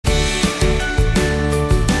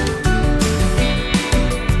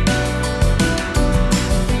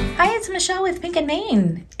it's Michelle with Pink and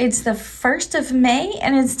Main. It's the 1st of May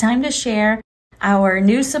and it's time to share our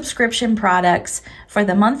new subscription products for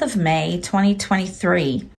the month of May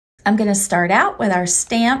 2023. I'm going to start out with our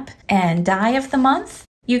stamp and die of the month.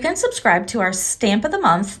 You can subscribe to our stamp of the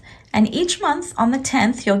month, and each month on the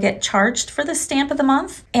 10th you'll get charged for the stamp of the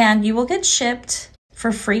month, and you will get shipped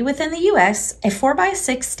for free within the US a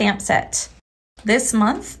 4x6 stamp set. This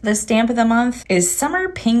month, the stamp of the month is Summer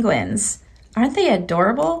Penguins. Aren't they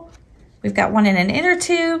adorable? We've got one in an inner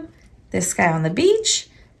tube, this guy on the beach.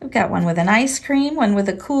 We've got one with an ice cream, one with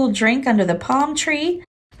a cool drink under the palm tree.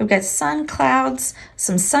 We've got sun clouds,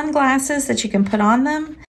 some sunglasses that you can put on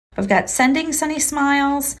them. We've got sending sunny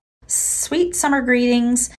smiles, sweet summer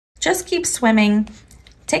greetings, just keep swimming,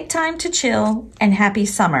 take time to chill, and happy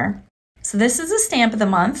summer. So this is a stamp of the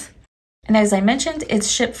month. And as I mentioned, it's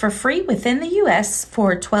shipped for free within the US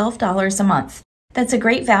for $12 a month. That's a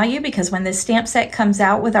great value because when this stamp set comes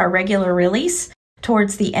out with our regular release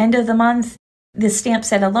towards the end of the month, the stamp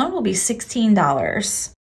set alone will be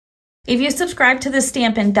 $16. If you subscribe to the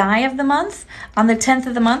stamp and die of the month, on the 10th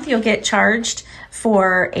of the month, you'll get charged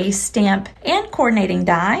for a stamp and coordinating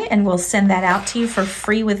die, and we'll send that out to you for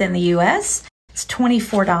free within the US. It's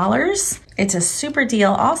 $24. It's a super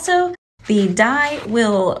deal. Also, the die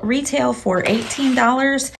will retail for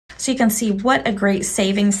 $18, so you can see what a great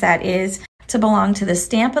savings that is to belong to the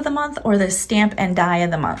stamp of the month or the stamp and die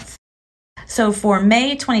of the month. So for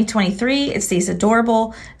May 2023, it's these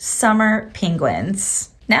adorable summer penguins.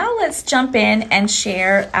 Now let's jump in and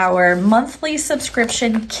share our monthly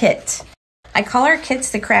subscription kit. I call our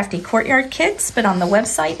kits the Crafty Courtyard kits, but on the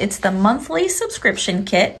website, it's the monthly subscription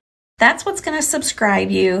kit. That's what's going to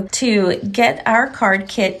subscribe you to get our card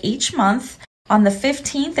kit each month. On the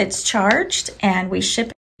 15th, it's charged, and we ship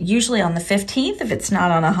it usually on the 15th if it's not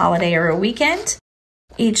on a holiday or a weekend.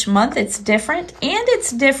 Each month it's different, and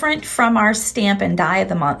it's different from our stamp and die of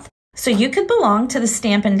the month. So you could belong to the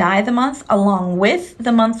stamp and die of the month along with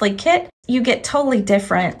the monthly kit. You get totally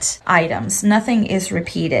different items. Nothing is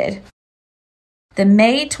repeated. The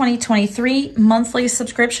May 2023 monthly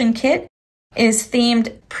subscription kit is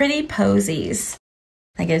themed Pretty Posies.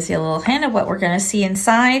 That gives you a little hint of what we're going to see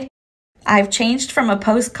inside. I've changed from a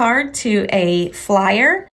postcard to a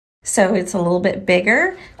flyer, so it's a little bit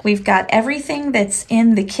bigger. We've got everything that's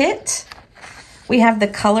in the kit. We have the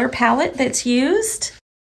color palette that's used.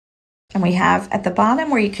 And we have at the bottom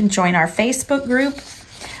where you can join our Facebook group.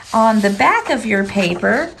 On the back of your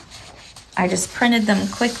paper, I just printed them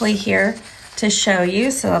quickly here to show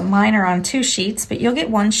you. So mine are on 2 sheets, but you'll get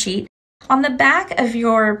 1 sheet. On the back of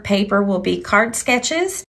your paper will be card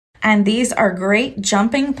sketches, and these are great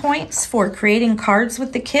jumping points for creating cards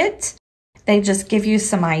with the kit. They just give you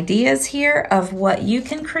some ideas here of what you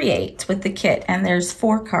can create with the kit, and there's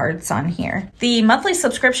 4 cards on here. The monthly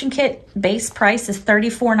subscription kit base price is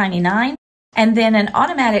 $34.99, and then an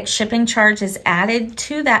automatic shipping charge is added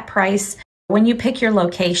to that price when you pick your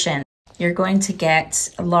location. You're going to get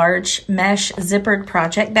a large mesh zippered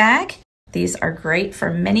project bag. These are great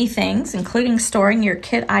for many things, including storing your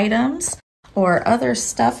kit items or other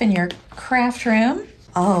stuff in your craft room.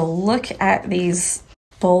 Oh, look at these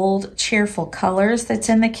bold, cheerful colors that's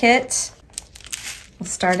in the kit. We'll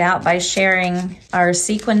start out by sharing our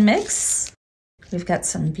sequin mix. We've got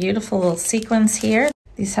some beautiful little sequins here.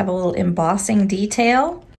 These have a little embossing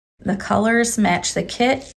detail. The colors match the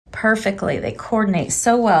kit perfectly. They coordinate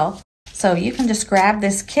so well. So you can just grab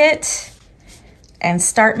this kit and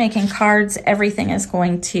start making cards. Everything is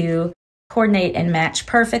going to coordinate and match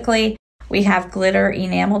perfectly. We have glitter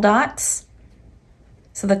enamel dots.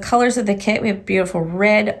 So the colors of the kit, we have beautiful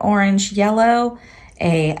red, orange, yellow,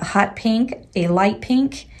 a hot pink, a light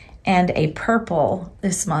pink, and a purple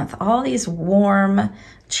this month. All these warm,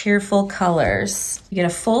 cheerful colors. You get a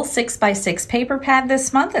full 6x6 paper pad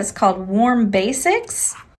this month. It's called Warm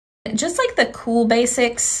Basics. Just like the Cool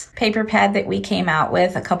Basics paper pad that we came out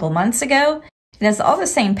with a couple months ago, it has all the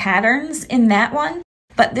same patterns in that one,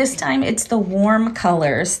 but this time it's the warm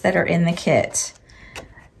colors that are in the kit.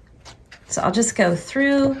 So I'll just go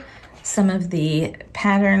through some of the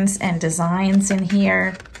patterns and designs in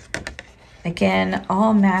here. Again,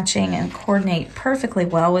 all matching and coordinate perfectly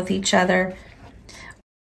well with each other.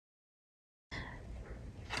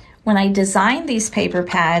 When I design these paper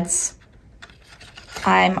pads,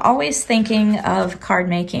 I'm always thinking of card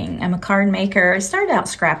making. I'm a card maker. I started out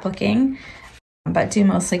scrapbooking, but do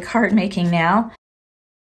mostly card making now.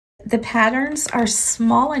 The patterns are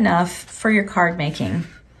small enough for your card making.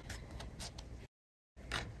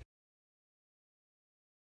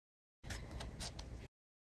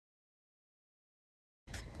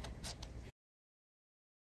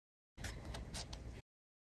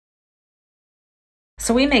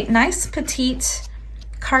 So we make nice petite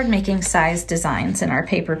card making size designs in our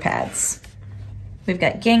paper pads. We've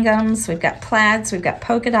got ginghams, we've got plaids, we've got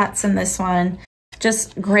polka dots in this one.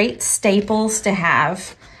 Just great staples to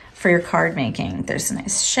have for your card making. There's a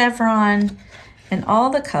nice chevron, and all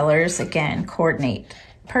the colors, again, coordinate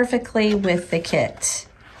perfectly with the kit.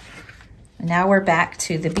 Now we're back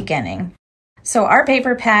to the beginning. So our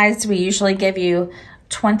paper pads, we usually give you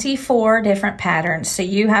 24 different patterns. So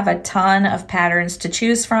you have a ton of patterns to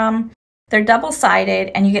choose from. They're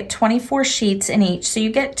double-sided and you get 24 sheets in each. So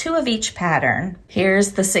you get 2 of each pattern.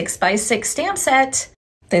 Here's the 6x6 stamp set.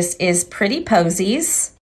 This is Pretty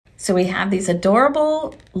Posies. So we have these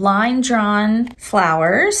adorable line-drawn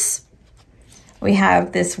flowers. We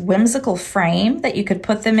have this whimsical frame that you could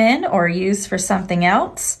put them in or use for something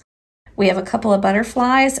else. We have a couple of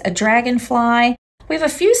butterflies, a dragonfly. We have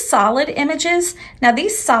a few solid images. Now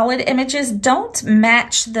these solid images don't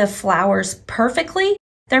match the flowers perfectly.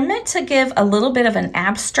 They're meant to give a little bit of an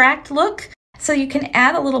abstract look, so you can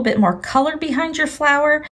add a little bit more color behind your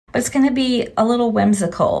flower, but it's going to be a little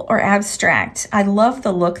whimsical or abstract. I love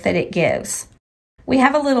the look that it gives. We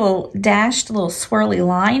have a little dashed, little swirly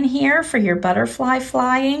line here for your butterfly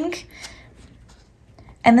flying.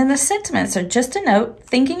 And then the sentiments are just a note,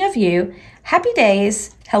 thinking of you, happy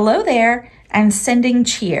days, hello there, and sending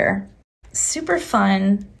cheer. Super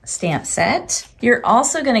fun stamp set. You're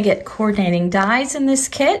also going to get coordinating dies in this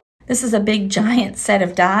kit. This is a big giant set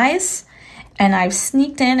of dies, and I've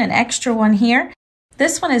sneaked in an extra one here.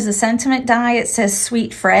 This one is a sentiment die. It says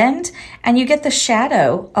sweet friend, and you get the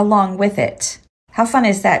shadow along with it. How fun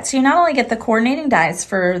is that? So you not only get the coordinating dies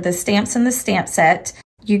for the stamps in the stamp set,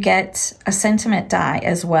 you get a sentiment die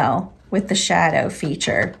as well with the shadow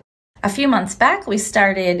feature. A few months back, we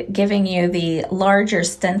started giving you the larger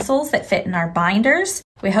stencils that fit in our binders.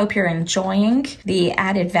 We hope you're enjoying the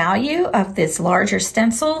added value of these larger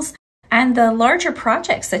stencils and the larger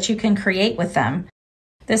projects that you can create with them.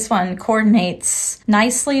 This one coordinates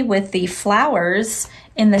nicely with the flowers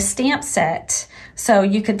in the stamp set. So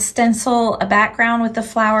you could stencil a background with the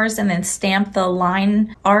flowers and then stamp the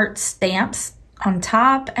line art stamps on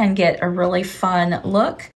top and get a really fun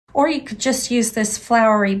look. Or you could just use this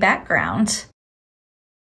flowery background.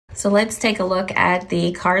 So let's take a look at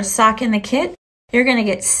the cardstock in the kit. You're going to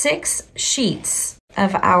get 6 sheets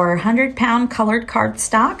of our 100-pound colored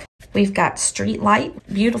cardstock. We've got Street Light,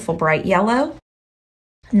 beautiful bright yellow,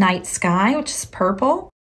 Night Sky, which is purple.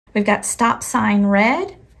 We've got Stop Sign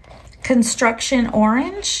red, Construction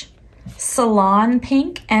orange, Salon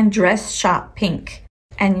pink, and Dress Shop pink,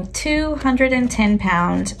 and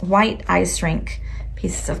 210-pound white ice rink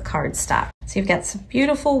pieces of cardstock. So you've got some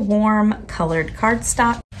beautiful, warm, colored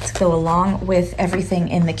cardstock to go along with everything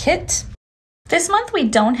in the kit. This month we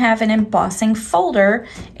don't have an embossing folder.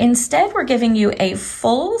 Instead, we're giving you a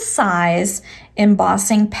full-size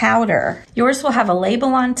embossing powder. Yours will have a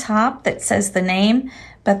label on top that says the name,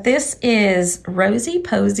 but this is Rosy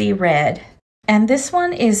Posy Red. And this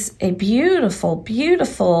one is a beautiful,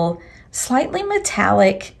 beautiful, slightly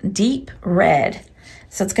metallic, deep red.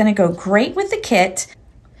 So it's going to go great with the kit.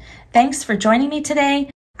 Thanks for joining me today.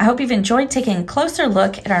 I hope you've enjoyed taking a closer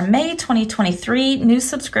look at our May 2023 new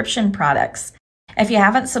subscription products. If you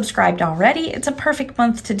haven't subscribed already, it's a perfect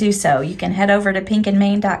month to do so. You can head over to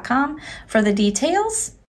pinkandmane.com for the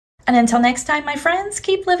details. And until next time, my friends,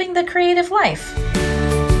 keep living the creative life.